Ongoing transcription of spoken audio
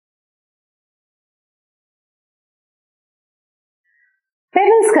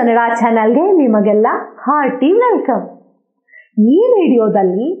Pebbles Kannada ಚಾನೆಲ್ಗೆ ನಿಮಗೆಲ್ಲ hearty welcome. ಈ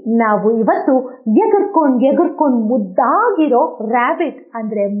ವಿಡಿಯೋದಲ್ಲಿ ನಾವು ಇವತ್ತು ಎಗರ್ಕೊಂಡು ಮುದ್ದಾಗಿರೋ ರ್ಯಾಬಿಟ್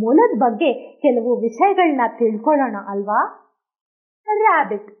ಅಂದ್ರೆ ಮೊಲದ ಬಗ್ಗೆ ಕೆಲವು ವಿಷಯಗಳನ್ನ ತಿಳ್ಕೊಳ್ಳೋಣ ಅಲ್ವಾ.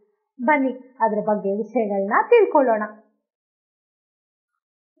 ರ್ಯಾಬಿಟ್, ಬನ್ನಿ ಅದರ ಬಗ್ಗೆ ವಿಷಯಗಳನ್ನ ತಿಳ್ಕೊಳ್ಳೋಣ.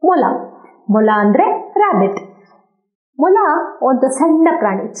 ಮೊಲ ಅಂದ್ರೆ ರ್ಯಾಬಿಟ್. ಮೊಲ ಒಂದು ಸಣ್ಣ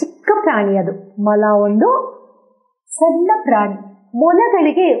ಪ್ರಾಣಿ, ಚಿಕ್ಕ ಪ್ರಾಣಿ. ಅದು ಮೊಲ ಒಂದು ಸಣ್ಣ ಪ್ರಾಣಿ.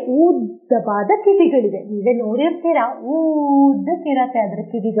 ಮೊಲಗಳಿಗೆ ಉದ್ದವಾದ ಕಿವಿಗಳಿವೆ. ನೀವೇ ನೋಡಿರ್ತೀರಾ, ಉದ್ದಕ್ಕಿರತ್ತೆ ಅದರ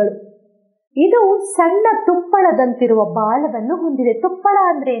ಕಿವಿಗಳು. ಇದು ಸಣ್ಣ ತುಪ್ಪಳದಂತಿರುವ ಬಾಲವನ್ನು ಹೊಂದಿದೆ. ತುಪ್ಪಳ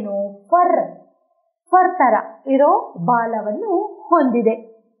ಅಂದ್ರೇನು? ಫರ್ ತರ ಇರೋ ಬಾಲವನ್ನು ಹೊಂದಿದೆ.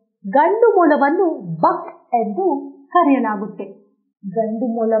 ಗಂಡು ಮೊಲವನ್ನು ಬಕ್ ಎಂದು ಕರೆಯಲಾಗುತ್ತೆ. ಗಂಡು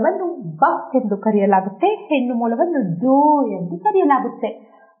ಮೊಲವನ್ನು ಬಕ್ ಎಂದು ಕರೆಯಲಾಗುತ್ತೆ. ಹೆಣ್ಣು ಮೊಲವನ್ನು ಡೋ ಎಂದು ಕರೆಯಲಾಗುತ್ತೆ.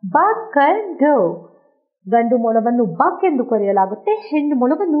 ಬಕ್ ಅಂಡ್ ಡೋ. ಗಂಡು ಮೊಲವನ್ನು ಬಕ್ ಎಂದು ಕರೆಯಲಾಗುತ್ತೆ. ಹೆಣ್ಣು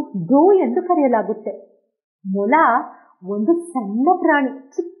ಮೊಲವನ್ನು ಡೋ ಎಂದು ಕರೆಯಲಾಗುತ್ತೆ. ಮೊಲ ಒಂದು ಸಣ್ಣ ಪ್ರಾಣಿ,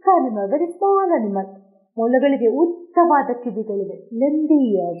 ಚಿಕ್ಕ ಅನಿಮಲ್, ವೆರಿ ಸ್ಮಾಲ್ ಅನಿಮಲ್. ಮೊಲಗಳಿಗೆ ಉದ್ದವಾದ ಕಿವಿಗಳಿವೆ, ಲೆಂದಿ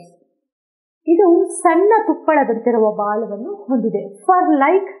ಇಯರ್ಸ್. ಇದು ಸಣ್ಣ ತುಪ್ಪಳದಂತಿರುವ ಬಾಲವನ್ನು ಹೊಂದಿದೆ, ಫರ್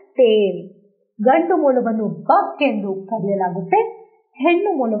ಲೈಕ್ ಟೇಲ್. ಗಂಡು ಮೊಲವನ್ನು ಬಕ್ ಎಂದು ಕರೆಯಲಾಗುತ್ತೆ.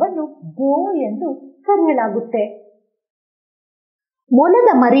 ಹೆಣ್ಣು ಮೊಲವನ್ನು ಡೋ ಎಂದು ಕರೆಯಲಾಗುತ್ತೆ. ಮೊಲದ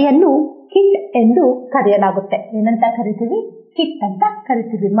ಮರಿಯನ್ನು ಕಿಟ್ ಎಂದು ಕರೆಯಲಾಗುತ್ತೆ. ಏನಂತ ಕರಿತೀವಿ? ಕಿಟ್ ಅಂತ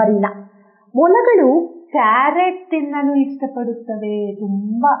ಕರಿತೀವಿ ಮರಿನ. ಮೊಲಗಳು ಕ್ಯಾರೆಟ್ ತಿನ್ನಲು ಇಷ್ಟಪಡುತ್ತವೆ.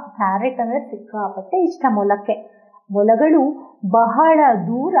 ತುಂಬಾ ಕ್ಯಾರೆಟ್ ಅಂದ್ರೆ ಸಿಕ್ಕಾಪಟ್ಟೆ ಇಷ್ಟ ಮೊಲಕ್ಕೆ. ಮೊಲಗಳು ಬಹಳ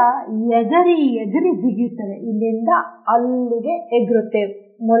ದೂರ ಎಗರಿ ಜಿಗಿಯುತ್ತವೆ. ಇಲ್ಲಿಂದ ಅಲ್ಲಿಗೆ ಎಗರುತ್ತೆ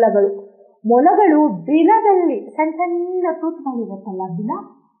ಮೊಲಗಳು ಬಿಲದಲ್ಲಿ ಸಣ್ಣ ಸಣ್ಣ ತೂತುಗಳಿರುತ್ತಲ್ಲ, ಬಿಲ,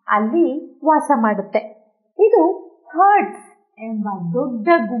 ಅಲ್ಲಿ ವಾಸ ಮಾಡುತ್ತೆ. ಇದು ಹರ್ಡ್ಸ್ ಎಂಬ ದೊಡ್ಡ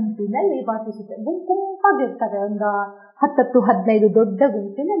ಗುಂಪಿನಲ್ಲಿ ವಾಸಿಸುತ್ತೆ. ಗುಂಪಾಗಿರ್ತವೆ, ಒಂದು 10-15 ದೊಡ್ಡ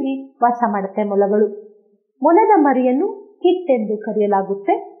ಗುಂಪಿನಲ್ಲಿ ವಾಸ ಮಾಡುತ್ತೆ ಮೊಲಗಳು. ಮೊಲದ ಮರಿಯನ್ನು ಕಿಟ್ ಎಂದು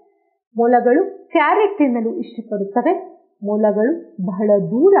ಕರೆಯಲಾಗುತ್ತೆ. ಮೊಲಗಳು ಕ್ಯಾರೆಟ್ ತಿನ್ನಲು ಇಷ್ಟಪಡುತ್ತವೆ. ಮೊಲಗಳು ಬಹಳ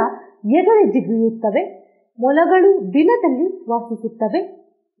ದೂರ ಎಗರಿ ಜಿಗಿಯುತ್ತವೆ. ಮೊಲಗಳು ಬಿಲದಲ್ಲಿ ವಾಸಿಸುತ್ತವೆ.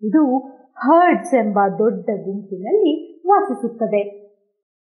 ಇದು ಹರ್ಡ್ಸ್ ಎಂಬ ದೊಡ್ಡ ಗುಂಪಿನಲ್ಲಿ ವಾಸಿಸುತ್ತದೆ.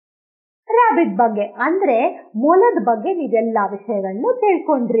 ರ್ಯಾಬಿಟ್ ಬಗ್ಗೆ ಅಂದ್ರೆ ಮೊಲದ ಬಗ್ಗೆ ನೀವೆಲ್ಲಾ ವಿಷಯಗಳನ್ನು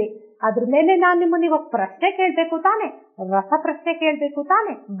ತಿಳ್ಕೊಂಡ್ರಿ. ಅದ್ರ ಮೇಲೆ ನಾನು ನಿಮ್ಮನ್ನ ಇವಾಗ ಪ್ರಶ್ನೆ ಕೇಳ್ಬೇಕು ತಾನೆ, ರಸಪ್ರಶ್ನೆ ಕೇಳ್ಬೇಕು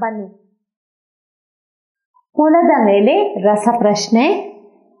ತಾನೆ. ಬನ್ನಿ, ಮೊಲದ ಮೇಲೆ ರಸಪ್ರಶ್ನೆ.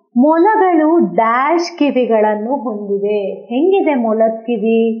 ಮೊಲಗಳು ಡ್ಯಾಶ್ ಕಿವಿಗಳನ್ನು ಹೊಂದಿವೆ. ಹೆಂಗಿದೆ ಮೊಲದ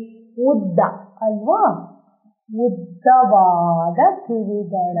ಕಿವಿ? ಉದ್ದ ಅಲ್ವಾ? ಉದ್ದವಾದ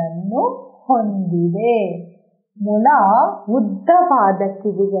ಕಿವಿಗಳನ್ನು ಹೊಂದಿದೆ. ಮೊಲ ಉದ್ದವಾದ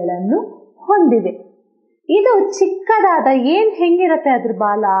ಕಿವಿಗಳನ್ನು ಹೊಂದಿದೆ. ಇದು ಚಿಕ್ಕದಾದ, ಹೆಂಗಿರತ್ತೆ ಅದ್ರ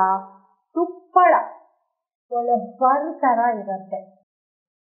ಬಾಲ? ತುಪ್ಪಳ, ಫರ್ ತರ ಇರತ್ತೆ.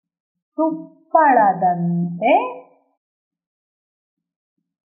 ತುಪ್ಪಳದಂತೆ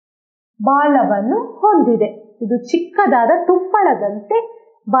ಬಾಲವನ್ನು ಹೊಂದಿದೆ. ಇದು ಚಿಕ್ಕದಾದ ತುಪ್ಪಳದಂತೆ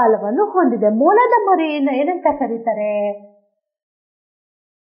ಬಾಲವನ್ನು ಹೊಂದಿದೆ. ಮೊಲದ ಮರಿಯನ್ನು ಏನಂತ ಕರೀತಾರೆ?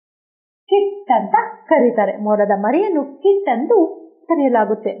 ಕಿಟ್ ಅಂತ ಕರೀತಾರೆ. ಮೊಲದ ಮರಿಯನ್ನು ಕಿಟ್ ಎಂದು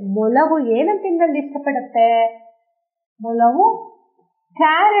ಕರೆಯಲಾಗುತ್ತೆ. ಮೊಲವು ಏನನ್ನು ತಿನ್ನಲು ಇಷ್ಟಪಡುತ್ತೆ? ಮೊಲವು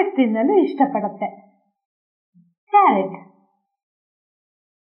ಕ್ಯಾರೆಟ್ ತಿನ್ನಲು ಇಷ್ಟಪಡುತ್ತೆ. ಕ್ಯಾರೆಟ್.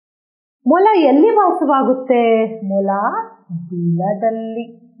 ಮೊಲ ಎಲ್ಲಿ ವಾಸವಾಗುತ್ತೆ?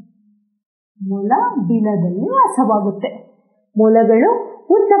 ಮೊಲ ಬಿಲದಲ್ಲಿ ವಾಸವಾಗುತ್ತೆ. ಮೊಲಗಳು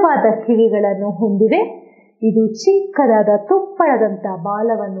ಉದ್ದವಾದ ಕಿವಿಗಳನ್ನು ಹೊಂದಿವೆ. ಇದು ಚಿಕ್ಕದಾದ ತುಪ್ಪಳದಂತ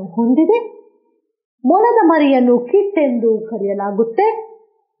ಬಾಲವನ್ನು ಹೊಂದಿದೆ. ಮೊಲದ ಮರಿಯನ್ನು ಕಿಟ್ ಎಂದು ಕರೆಯಲಾಗುತ್ತೆ.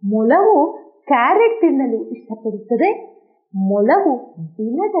 ಮೊಲವು ಕ್ಯಾರೆಟ್ ತಿನ್ನಲು ಇಷ್ಟಪಡುತ್ತದೆ. ಮೊಲವು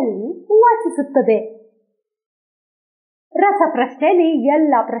ಬಿಲದಲ್ಲಿ ವಾಸಿಸುತ್ತದೆ. ರಸಪ್ರಶ್ನೆಯಲ್ಲಿ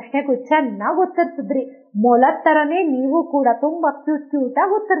ಎಲ್ಲ ಪ್ರಶ್ನೆಗೂ ಚೆನ್ನಾಗಿ ಉತ್ತರಿಸಿದ್ರಿ. ಮೊಲದ ತರನೇ ನೀವು ಕೂಡ ತುಂಬಾ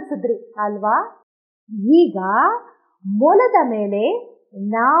ಕ್ಯೂಟಾಗಿ ಉತ್ತರಿಸಿದ್ರಿ ಅಲ್ವಾ. ಈಗ ಮೊಲದ ಮೇಲೆ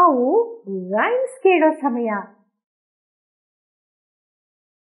ನಾವು ರೈಮ್ಸ್ ಕೇಳೋ ಸಮಯ.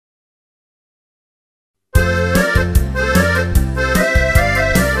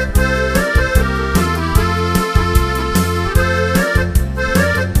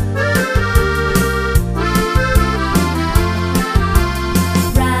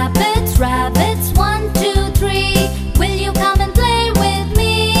 Rabbits, 1, 2, 3, will you come and play with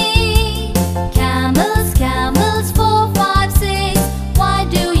me? Camels, 4, 5, 6, why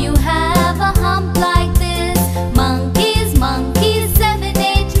do you have a hump like this? Monkeys, 7,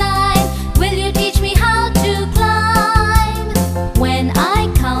 8, 9, will you teach me how to climb?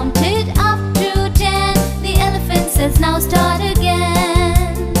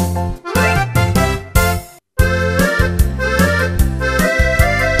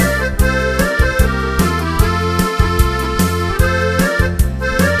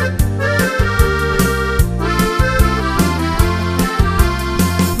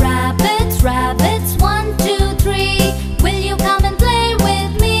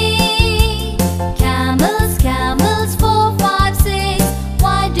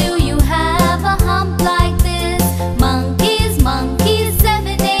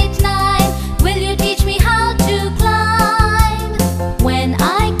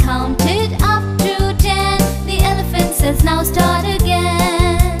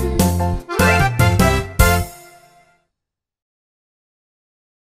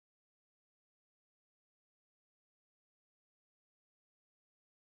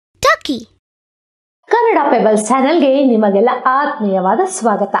 Turkey. Kannada pebbles ಚಾನೆಲ್ಗೆ ನಿಮಗೆಲ್ಲ ಆತ್ಮೀಯವಾದ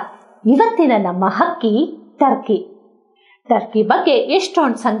ಸ್ವಾಗತ. ಇವತ್ತಿನ ನಮ್ಮ ಹಕ್ಕಿ ಟರ್ಕಿ. ಟರ್ಕಿ ಬಗ್ಗೆ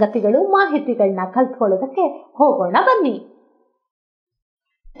ಎಷ್ಟೊಂದು ಸಂಗತಿಗಳು ಮಾಹಿತಿಗಳನ್ನ ಕಲ್ತ್ಕೊಳ್ಳೋದಕ್ಕೆ ಹೋಗೋಣ ಬನ್ನಿ.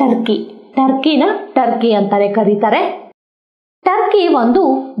 ಟರ್ಕಿನ ಟರ್ಕಿ ಅಂತಾರೆ ಕರೀತಾರೆ. ಟರ್ಕಿ ಒಂದು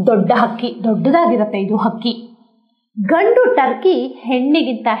ದೊಡ್ಡ ಹಕ್ಕಿ, ದೊಡ್ಡದಾಗಿರುತ್ತೆ ಇದು ಹಕ್ಕಿ. ಗಂಡು ಟರ್ಕಿ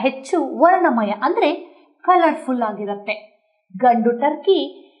ಹೆಣ್ಣಿಗಿಂತ ಹೆಚ್ಚು ವರ್ಣಮಯ ಅಂದ್ರೆ ಕಲರ್ಫುಲ್ ಆಗಿರುತ್ತೆ. ಗಂಡು ಟರ್ಕಿ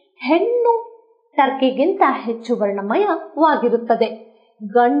ಹೆಣ್ಣು ಟರ್ಕಿಗಿಂತ ಹೆಚ್ಚು ವರ್ಣಮಯವಾಗಿರುತ್ತದೆ.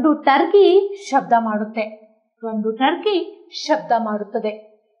 ಗಂಡು ಟರ್ಕಿ ಶಬ್ದ ಮಾಡುತ್ತದೆ.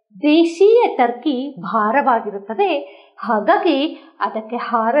 ದೇಶೀಯ ಟರ್ಕಿ ಭಾರವಾಗಿರುತ್ತದೆ, ಹಾಗಾಗಿ ಅದಕ್ಕೆ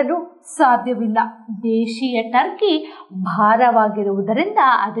ಹಾರಲು ಸಾಧ್ಯವಿಲ್ಲ. ದೇಶೀಯ ಟರ್ಕಿ ಭಾರವಾಗಿರುವುದರಿಂದ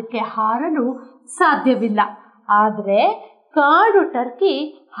ಅದಕ್ಕೆ ಹಾರಲು ಸಾಧ್ಯವಿಲ್ಲ. ಆದರೆ ಕಾಡು ಟರ್ಕಿ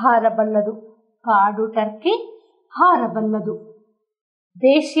ಹಾರಬಲ್ಲದು.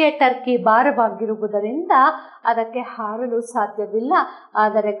 ದೇಶೀಯ ಟರ್ಕಿ ಭಾರವಾಗಿರುವುದರಿಂದ ಅದಕ್ಕೆ ಹಾರಲು ಸಾಧ್ಯವಿಲ್ಲ,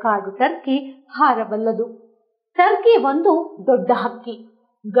 ಆದರೆ ಕಾಡು ಟರ್ಕಿ ಹಾರಬಲ್ಲದು. ಟರ್ಕಿ ಒಂದು ದೊಡ್ಡ ಹಕ್ಕಿ.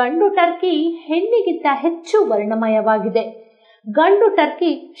 ಗಂಡು ಟರ್ಕಿ ಹೆಣ್ಣಿಗಿಂತ ಹೆಚ್ಚು ವರ್ಣಮಯವಾಗಿದೆ. ಗಂಡು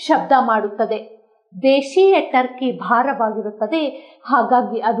ಟರ್ಕಿ ಶಬ್ದ ಮಾಡುತ್ತದೆ. ದೇಶೀಯ ಟರ್ಕಿ ಭಾರವಾಗಿರುತ್ತದೆ,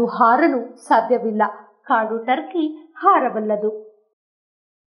 ಹಾಗಾಗಿ ಅದು ಹಾರಲು ಸಾಧ್ಯವಿಲ್ಲ. ಕಾಡು ಟರ್ಕಿ ಹಾರಬಲ್ಲದು.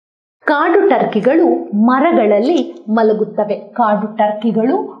 ಕಾಡು ಟರ್ಕಿಗಳು ಮರಗಳಲ್ಲಿ ಮಲಗುತ್ತವೆ.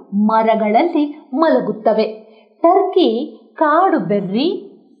 ಟರ್ಕಿ ಕಾಡು ಬೆರ್ರಿ,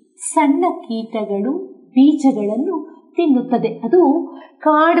 ಸಣ್ಣ ಕೀಟಗಳು, ಬೀಜಗಳನ್ನು ತಿನ್ನುತ್ತದೆ. ಅದು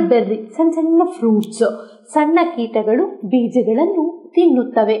ಕಾಡು ಬೆರ್ರಿ, ಸಣ್ಣ ಸಣ್ಣ ಫ್ರೂಟ್ಸ್, ಸಣ್ಣ ಕೀಟಗಳು, ಬೀಜಗಳನ್ನು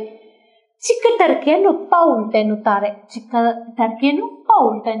ತಿನ್ನುತ್ತವೆ. ಚಿಕ್ಕ ಟರ್ಕಿಯನ್ನು ಪೌಲ್ಟ್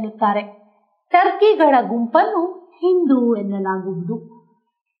ಎನ್ನುತ್ತಾರೆ. ಟರ್ಕಿಗಳ ಗುಂಪನ್ನು ಹಿಂಡು ಎನ್ನಲಾಗುವುದು.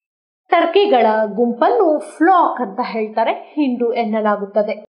 ಟರ್ಕಿಗಳ ಗುಂಪನ್ನು ಫ್ಲಾಕ್ ಅಂತ ಹೇಳ್ತಾರೆ, ಹಿಂಡು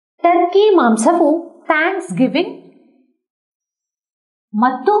ಎನ್ನಲಾಗುತ್ತದೆ. ಟರ್ಕಿ ಮಾಂಸವು ಥ್ಯಾಂಕ್ಸ್ ಗಿವಿಂಗ್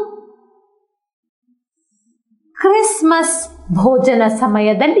ಮತ್ತು ಕ್ರಿಸ್ಮಸ್ ಭೋಜನ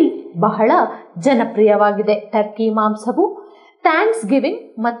ಸಮಯದಲ್ಲಿ ಬಹಳ ಜನಪ್ರಿಯವಾಗಿದೆ. ಟರ್ಕಿ ಮಾಂಸವು ಥ್ಯಾಂಕ್ಸ್ ಗಿವಿಂಗ್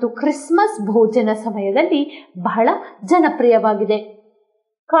ಮತ್ತು ಕ್ರಿಸ್ಮಸ್ ಭೋಜನ ಸಮಯದಲ್ಲಿ ಬಹಳ ಜನಪ್ರಿಯವಾಗಿದೆ.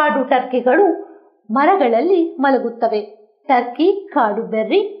 ಕಾಡು ಟರ್ಕಿಗಳು ಮರಗಳಲ್ಲಿ ಮಲಗುತ್ತವೆ. ಟರ್ಕಿ ಕಾಡು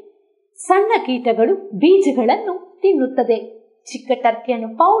ಬೆರ್ರಿ, ಸಣ್ಣ ಕೀಟಗಳು, ಬೀಜಗಳನ್ನು ತಿನ್ನುತ್ತದೆ. ಚಿಕ್ಕ ಟರ್ಕಿಯನ್ನು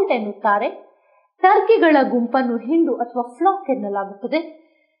ಪೌಲ್ಟ್ ಎನ್ನುತ್ತಾರೆ. ಟರ್ಕಿಗಳ ಗುಂಪನ್ನು ಹಿಂಡು ಅಥವಾ ಫ್ಲಾಕ್ ಎನ್ನಲಾಗುತ್ತದೆ.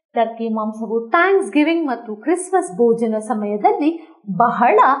 ಟರ್ಕಿ ಮಾಂಸವು ಥ್ಯಾಂಕ್ಸ್ ಗಿವಿಂಗ್ ಮತ್ತು ಕ್ರಿಸ್ಮಸ್ ಭೋಜನ ಸಮಯದಲ್ಲಿ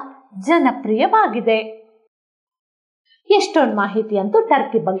ಬಹಳ ಜನಪ್ರಿಯವಾಗಿದೆ. ಎಷ್ಟೊಂದು ಮಾಹಿತಿ ಅಂತೂ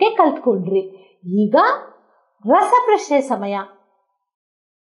ಟರ್ಕಿ ಬಗ್ಗೆ ಕಲ್ತ್ಕೊಂಡ್ರಿ. ಈಗ ರಸಪ್ರಶ್ನೆ ಸಮಯ.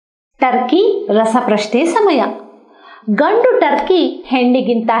 ಟರ್ಕಿ ರಸಪ್ರಶ್ನೆ ಸಮಯ. ಗಂಡು ಟರ್ಕಿ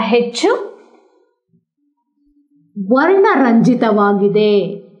ಹೆಣ್ಣಿಗಿಂತ ಹೆಚ್ಚು ವರ್ಣರಂಜಿತವಾಗಿದೆ.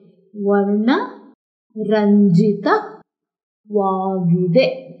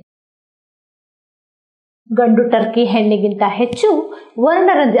 ಗಂಡು ಟರ್ಕಿ ಹೆಣ್ಣಿಗಿಂತ ಹೆಚ್ಚು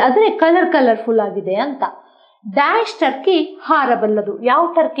ಅಂದ್ರೆ ಕಲರ್ಫುಲ್ ಆಗಿದೆ ಅಂತ. Dash Turkey ಹಾರಬಲ್ಲದು. ಯಾವ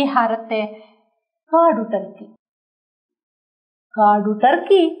ಟರ್ಕಿ ಹಾರತ್ತೆ? ಕಾಡು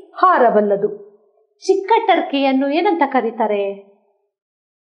ಟರ್ಕಿ ಹಾರಬಲ್ಲದು. ಚಿಕ್ಕ ಟರ್ಕಿಯನ್ನು ಏನಂತ ಕರೀತಾರೆ?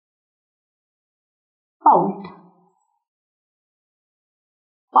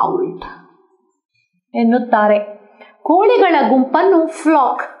 ಪೌಲ್ಟ್ ಎನ್ನುತ್ತಾರೆ. ಕೋಳಿಗಳ ಗುಂಪನ್ನು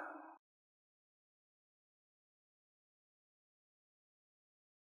ಫ್ಲಾಕ್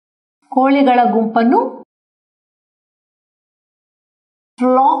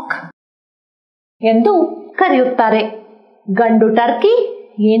ಎಂದು ಕರೆಯುತ್ತಾರೆ. ಗಂಡು ಟರ್ಕಿ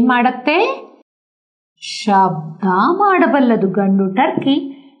ಏನ್ ಮಾಡತ್ತೆ? ಶಬ್ದ ಮಾಡಬಲ್ಲದು. ಗಂಡು ಟರ್ಕಿ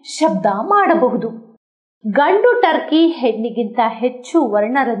ಶಬ್ದ ಮಾಡಬಹುದು. ಗಂಡು ಟರ್ಕಿ ಹೆಣ್ಣಿಗಿಂತ ಹೆಚ್ಚು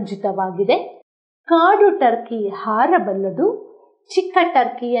ವರ್ಣರಂಜಿತವಾಗಿದೆ. ಕಾಡು ಟರ್ಕಿ ಹಾರಬಲ್ಲದು. ಚಿಕ್ಕ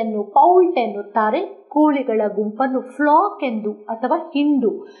ಟರ್ಕಿಯನ್ನು ಪೌಲ್ಟ್ ಎನ್ನುತ್ತಾರೆ. ಕೋಳಿಗಳ ಗುಂಪನ್ನು ಫ್ಲಾಕ್ ಎಂದು ಅಥವಾ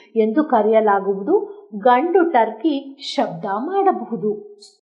ಹಿಂಡು ಎಂದು ಕರೆಯಲಾಗುವುದು. ಗಂಡು ಟರ್ಕಿ ಶಬ್ದ ಮಾಡಬಹುದು.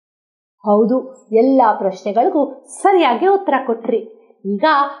 ಹೌದು, ಎಲ್ಲ ಪ್ರಶ್ನೆಗಳಿಗೂ ಸರಿಯಾಗಿ ಉತ್ತರ ಕೊಟ್ರಿ. ಈಗ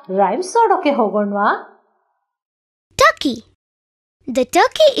ರೈಮ್ಸ್ ನೋಡೋಕೆ ಹೋಗೋಣವಾ? Turkey. The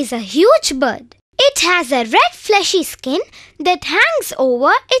turkey is a huge bird. It has a red fleshy skin that hangs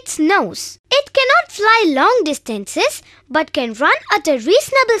over its nose. It cannot fly long distances but can run at a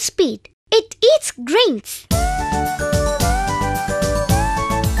reasonable speed. It eats grains.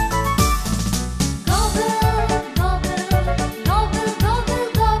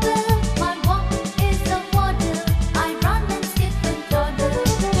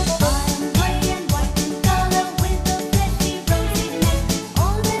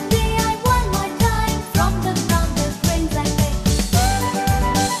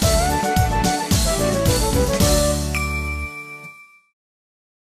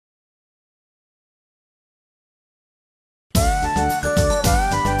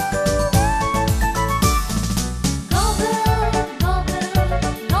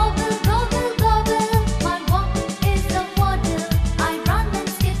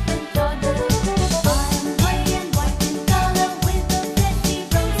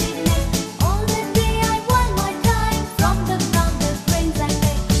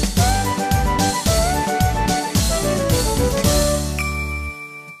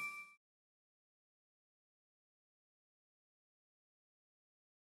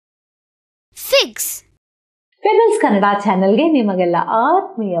 figs. Pebbles Kannada ಚಾನೆಲ್ಗೆ ನಿಮಗೆಲ್ಲ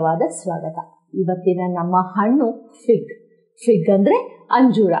ಆತ್ಮೀಯವಾದ ಸ್ವಾಗತ. ಇವತ್ತಿನ ನಮ್ಮ ಹಣ್ಣು fig. Fig ಅಂದ್ರೆ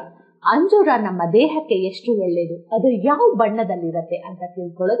ಅಂಜೂರ. ಅಂಜೂರ ನಮ್ಮ ದೇಹಕ್ಕೆ ಎಷ್ಟು ಒಳ್ಳೆಯದು, ಅದು ಯಾವ ಬಣ್ಣದಲ್ಲಿರುತ್ತೆ ಅಂತ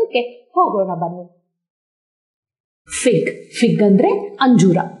ತಿಳ್ಕೊಳ್ಳೋದಕ್ಕೆ ಹೋಗೋಣ ಬನ್ನಿ. ಫಿಗ್. ಫಿಗ್ ಅಂದ್ರೆ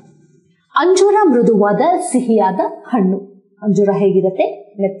ಅಂಜೂರ. ಅಂಜೂರ ಮೃದುವಾದ ಸಿಹಿಯಾದ ಹಣ್ಣು. ಅಂಜೂರ ಹೇಗಿರುತ್ತೆ?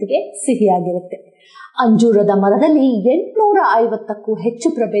 ಮೆತ್ತಗೆ ಸಿಹಿಯಾಗಿರುತ್ತೆ. ಅಂಜೂರದ ಮರದಲ್ಲಿ 850ಕ್ಕೂ ಹೆಚ್ಚು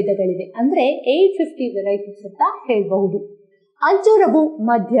ಪ್ರಭೇದಗಳಿವೆ. ಅಂದ್ರೆ 850 ವೆರೈಟೀಸ್ ಅಂತ ಹೇಳಬಹುದು. ಅಂಜೂರವು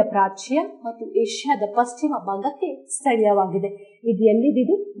ಮಧ್ಯಪ್ರಾಚ್ಯ ಮತ್ತು ಏಷ್ಯಾದ ಪಶ್ಚಿಮ ಭಾಗಕ್ಕೆ ಸ್ಥಳೀಯವಾಗಿದೆ. ಇದು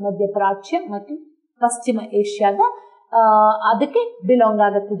ಎಲ್ಲಿದ್ದು? ಮಧ್ಯಪ್ರಾಚ್ಯ ಮತ್ತು ಪಶ್ಚಿಮ ಏಷ್ಯಾದ ಅದಕ್ಕೆ ಬಿಲಾಂಗ್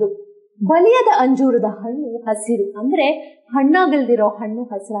ಆಗುತ್ತಿದ್ದು. ಬಲಿಯದ ಅಂಜೂರದ ಹಣ್ಣು ಹಸಿರು, ಅಂದ್ರೆ ಹಣ್ಣಾಗಲ್ದಿರೋ ಹಣ್ಣು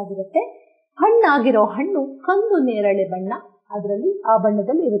ಹಸಿರಾಗಿರುತ್ತೆ. ಹಣ್ಣಾಗಿರೋ ಹಣ್ಣು ಕಂದು ನೇರಳೆ ಬಣ್ಣ, ಅದರಲ್ಲಿ ಆ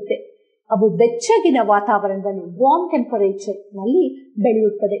ಬಣ್ಣದಲ್ಲಿ ಇರುತ್ತೆ. ಅವು ಬೆಚ್ಚಗಿನ ವಾತಾವರಣದಲ್ಲಿ ವಾರ್ಮ್ ಟೆಂಪರೇಚರ್ ನಲ್ಲಿ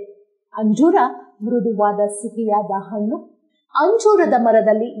ಬೆಳೆಯುತ್ತದೆ. ಅಂಜೂರ ಮೃದುವಾದ ಸಿಹಿಯಾದ ಹಣ್ಣು. ಅಂಜೂರದ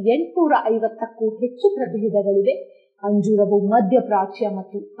ಮರದಲ್ಲಿ 850ಕ್ಕೂ ಹೆಚ್ಚು ಪ್ರಭೇದಗಳಿವೆ. ಅಂಜೂರವು ಮಧ್ಯಪ್ರಾಚ್ಯ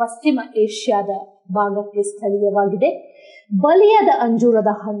ಮತ್ತು ಪಶ್ಚಿಮ ಏಷ್ಯಾದ ಭಾಗಕ್ಕೆ ಸ್ಥಳೀಯವಾಗಿದೆ. ಬಲಿಯದ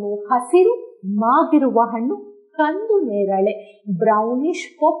ಅಂಜೂರದ ಹಣ್ಣು ಹಸಿರು, ಮಾಗಿರುವ ಹಣ್ಣು ಕಂದು ನೇರಳೆ, ಬ್ರೌನಿಶ್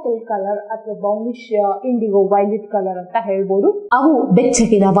ಪರ್ಪಲ್ ಕಲರ್ ಅಥವಾ ಬ್ರೌನಿಶ್ ಇಂಡಿಗೋ ವೈಲೆಟ್ ಕಲರ್ ಅಂತ ಹೇಳ್ಬೋದು. ಅವು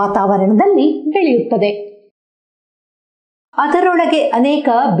ಬೆಚ್ಚಗಿನ ವಾತಾವರಣದಲ್ಲಿ ಬೆಳೆಯುತ್ತದೆ. ಅದರೊಳಗೆ ಅನೇಕ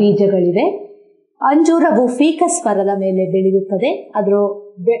ಬೀಜಗಳಿವೆ. ಅಂಜೂರವು ಫೀಕಸ್ ಮರದ ಮೇಲೆ ಬೆಳೆಯುತ್ತದೆ. ಅದರ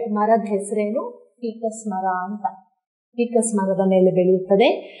ಮರದ ಹೆಸರೇನು? ಫೀಕಸ್ ಮರ ಅಂತ. ಫೀಕಸ್ ಮರದ ಮೇಲೆ ಬೆಳೆಯುತ್ತದೆ.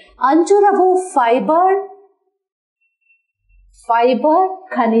 ಅಂಜೂರವು ಫೈಬರ್,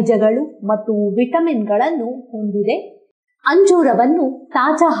 ಖನಿಜಗಳು ಮತ್ತು ವಿಟಮಿನ್ಗಳನ್ನು ಹೊಂದಿದೆ. ಅಂಜೂರವನ್ನು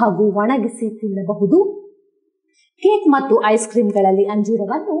ತಾಜಾ ಹಾಗೂ ಒಣಗಿಸಿ ತಿನ್ನಬಹುದು. ಕೇಕ್ ಮತ್ತು ಐಸ್ ಕ್ರೀಮ್ಗಳಲ್ಲಿ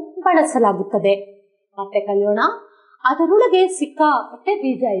ಅಂಜೂರವನ್ನು ಬಳಸಲಾಗುತ್ತದೆ. ಮತ್ತೆ ಕಲಿಯೋಣ. ಅದರೊಳಗೆ ಸಿಕ್ಕಾಪಟ್ಟೆ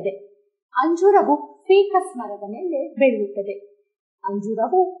ಬೀಜ ಇದೆ. ಅಂಜೂರವು ಫೀಕಸ್ ಮರದ ಮೇಲೆ ಬೆಳೆಯುತ್ತದೆ.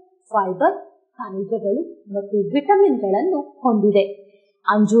 ಅಂಜೂರವು ಫೈಬರ್, ಖನಿಜಗಳು ಮತ್ತು ವಿಟಮಿನ್ಗಳನ್ನು ಹೊಂದಿದೆ.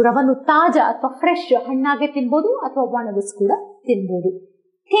 ಅಂಜೂರವನ್ನು ತಾಜಾ ಅಥವಾ ಫ್ರೆಶ್ ಹಣ್ಣಾಗೆ ತಿನ್ಬೋದು ಅಥವಾ ಒಣಗಿಸಿ ಕೂಡ ತಿನ್ಬೋದು.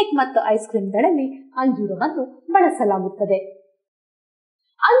 ಕೇಕ್ ಮತ್ತು ಐಸ್ ಕ್ರೀಮ್ಗಳಲ್ಲಿ ಅಂಜೂರವನ್ನು ಬಳಸಲಾಗುತ್ತದೆ.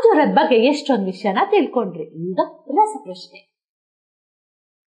 ಅಂಜೂರದ ಬಗ್ಗೆ ಎಷ್ಟೊಂದು ವಿಷಯನ ತಿಳ್ಕೊಂಡ್ರಿ. ಈಗ ರಸಪ್ರಶ್ನೆ.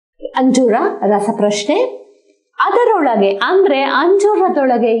 ಅಂಜೂರ ರಸಪ್ರಶ್ನೆ. ಅದರೊಳಗೆ ಅಂದ್ರೆ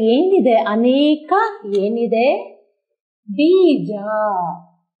ಅಂಜೂರದೊಳಗೆ ಏನಿದೆ? ಏನಿದೆ?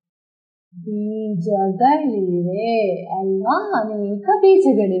 ಬೀಜಗಳಿವೆ ಅಲ್ವಾ? ಅನೇಕ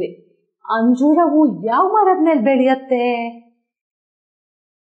ಬೀಜಗಳಿವೆ. ಅಂಜೂರವು ಯಾವ ಮರದ ಮೇಲೆ ಬೆಳೆಯುತ್ತೆ?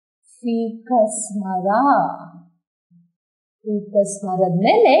 ಫೀಕಸ್ ಮರದ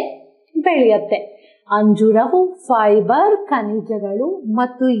ಮೇಲೆ ಬೆಳೆಯುತ್ತೆ. ಅಂಜೂರವು ಫೈಬರ್, ಖನಿಜಗಳು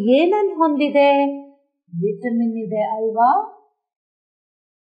ಮತ್ತು ಏನನ್ನು ಹೊಂದಿದೆ? ವಿಟಮಿನ್ ಇದೆ ಅಲ್ವಾ?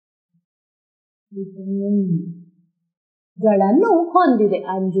 ಗಳನ್ನು ಹೊಂದಿದೆ.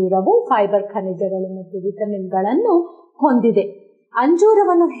 ಅಂಜೂರವು ಫೈಬರ್, ಖನಿಜಗಳು ಮತ್ತು ವಿಟಮಿನ್ಗಳನ್ನು ಹೊಂದಿದೆ.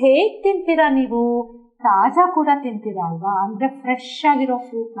 ಅಂಜೂರವನ್ನು ಹೇಗ್ ತಿಂತೀರಾ ನೀವು? ತಾಜಾ ಕೂಡ ತಿಂತೀರಾ ಅಲ್ವಾ? ಅಂದ್ರೆ ಫ್ರೆಶ್ ಆಗಿರೋ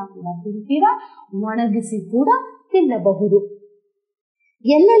ಫ್ರೂಟ್ ನ ಕೂಡ ತಿಂತೀರಾ, ಒಣಗಿಸಿ ಕೂಡ ತಿನ್ನಬಹುದು.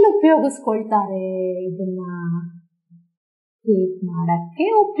 ಎಲ್ಲೆಲ್ಲಿ ಉಪಯೋಗಿಸ್ಕೊಳ್ತಾರೆ ಇದನ್ನ? ಕೇಕ್ ಮಾಡಕ್ಕೆ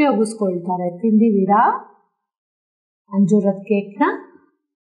ಉಪಯೋಗಿಸ್ಕೊಳ್ತಾರೆ. ತಿಂದಿದ್ದೀರಾ ಅಂಜೂರದ ಕೇಕ್ನ?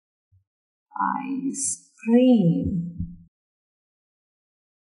 Ice cream.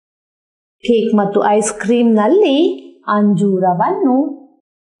 ಕೇಕ್ ಮತ್ತು ಐಸ್ ಕ್ರೀಮ್ ನಲ್ಲಿ ಅಂಜೂರವನ್ನು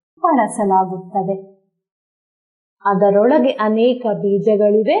ಬಳಸಲಾಗುತ್ತದೆ. ಅದರೊಳಗೆ ಅನೇಕ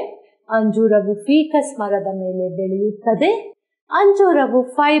ಬೀಜಗಳಿವೆ. ಅಂಜೂರವು ಫೀಕಸ್ ಮರದ ಮೇಲೆ ಬೆಳೆಯುತ್ತದೆ. ಅಂಜೂರವು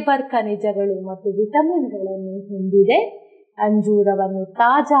ಫೈಬರ್, ಖನಿಜಗಳು ಮತ್ತು ವಿಟಮಿನ್ಗಳನ್ನು ಹೊಂದಿದೆ. ಅಂಜೂರವನ್ನು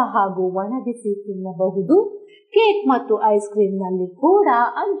ತಾಜಾ ಹಾಗೂ ಒಣಗಿಸಿ ತಿನ್ನಬಹುದು. ಕೇಕ್ ಮತ್ತು ಐಸ್ ಕ್ರೀಮ್ ನಲ್ಲಿ ಕೂಡ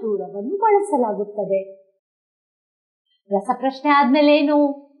ಅಂಜೂರವನ್ನು ಬಳಸಲಾಗುತ್ತದೆ. ರಸಪ್ರಶ್ನೆ ಆದ್ಮೇಲೆ ಏನು?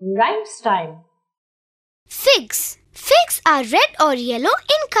 Rhymes time. Figs. Figs are red or yellow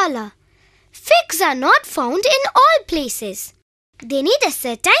in color. Figs are not found in all places. They need a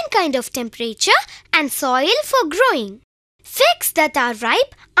certain kind of temperature and soil for growing. Figs that are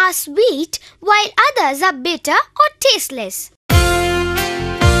ripe are sweet while others are bitter or tasteless.